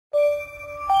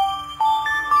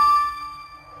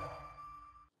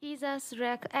EaseUS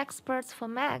RecExperts for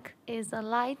Mac is a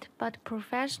light but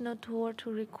professional tool to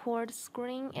record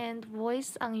screen and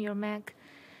voice on your Mac.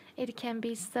 It can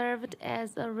be served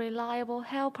as a reliable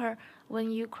helper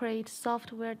when you create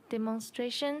software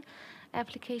demonstration,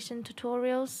 application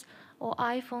tutorials, or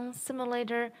iPhone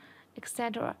simulator,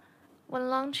 etc. When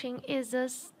launching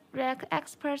EaseUS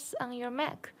RecExperts on your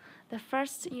Mac, the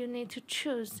first you need to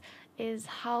choose is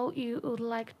how you would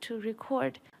like to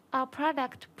record. Our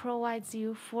product provides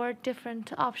you 4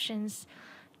 different options: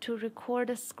 to record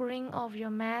the screen of your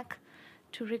Mac,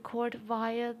 to record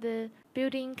via the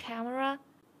built-in camera,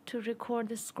 to record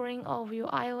the screen of your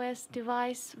iOS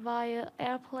device via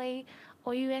AirPlay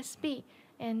or USB,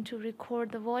 and to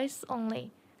record the voice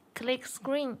only. Click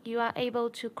Screen. You are able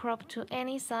to crop to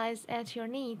any size at your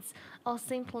needs, or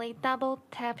simply double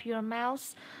tap your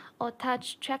mouse or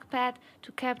touch trackpad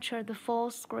to capture the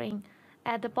full screen.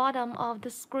 At the bottom of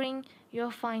the screen, you'll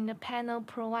find a panel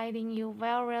providing you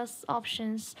various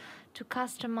options to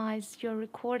customize your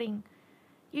recording.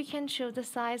 You can choose the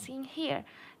size in here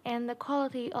and the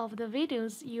quality of the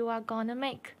videos you are gonna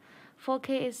make.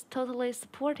 4K is totally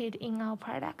supported in our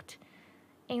product.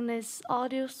 In this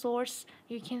audio source,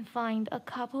 you can find a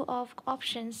couple of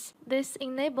options. This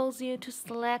enables you to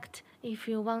select if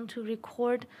you want to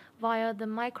record via the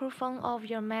microphone of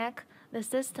your Mac, the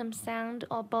system sound,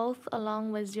 or both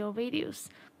along with your videos.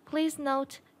 Please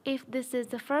note, if this is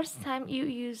the first time you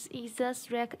use EaseUS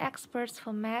RecExperts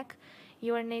for Mac,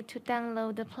 you will need to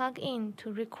download the plugin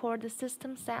to record the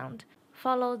system sound.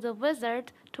 Follow the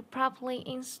wizard to properly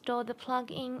install the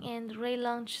plugin and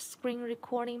relaunch screen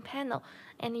recording panel,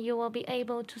 and you will be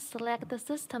able to select the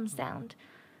system sound.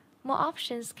 More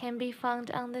options can be found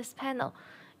on this panel.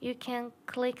 You can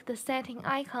click the setting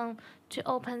icon to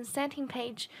open setting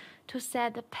page to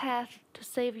set the path to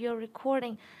save your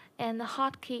recording and the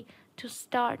hotkey to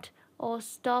start or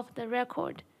stop the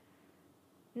record.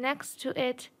 Next to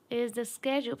it is the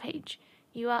schedule page.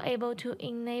 You are able to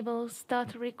enable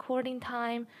start recording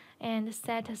time and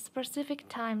set a specific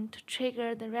time to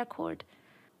trigger the record.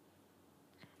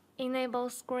 Enable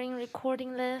screen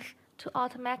recording length to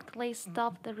automatically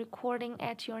stop the recording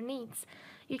at your needs.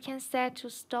 You can set to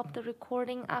stop the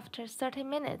recording after 30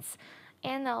 minutes,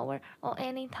 an hour, or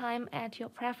any time at your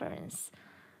preference.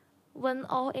 When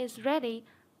all is ready,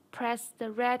 press the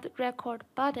red record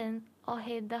button or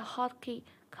hit the hotkey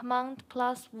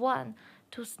Command+1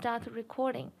 to start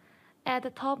recording. At the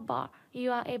top bar,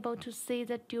 you are able to see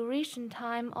the duration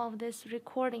time of this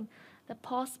recording, the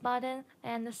pause button,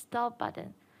 and the stop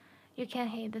button. You can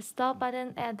hit the stop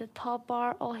button at the top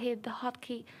bar or hit the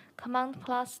hotkey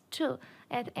Command+2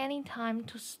 at any time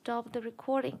to stop the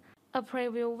recording. A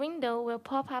preview window will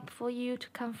pop up for you to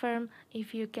confirm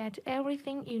if you get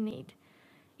everything you need.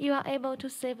 You are able to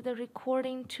save the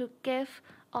recording to GIF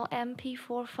or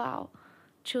MP4 file.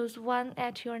 Choose one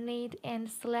at your need and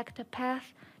select a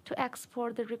path to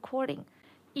export the recording.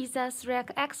 EaseUS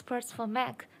RecExperts for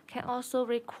Mac can also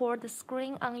record the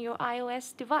screen on your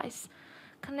iOS device.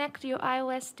 Connect your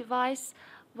iOS device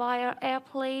via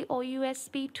AirPlay or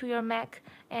USB to your Mac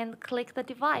and click the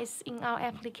device in our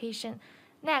application.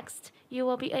 Next, you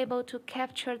will be able to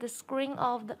capture the screen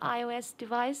of the iOS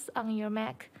device on your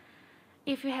Mac.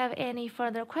 If you have any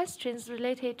further questions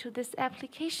related to this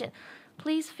application,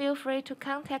 please feel free to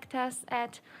contact us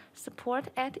at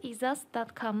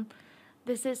support@easeus.com.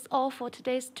 This is all for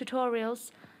today's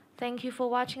tutorials. Thank you for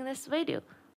watching this video.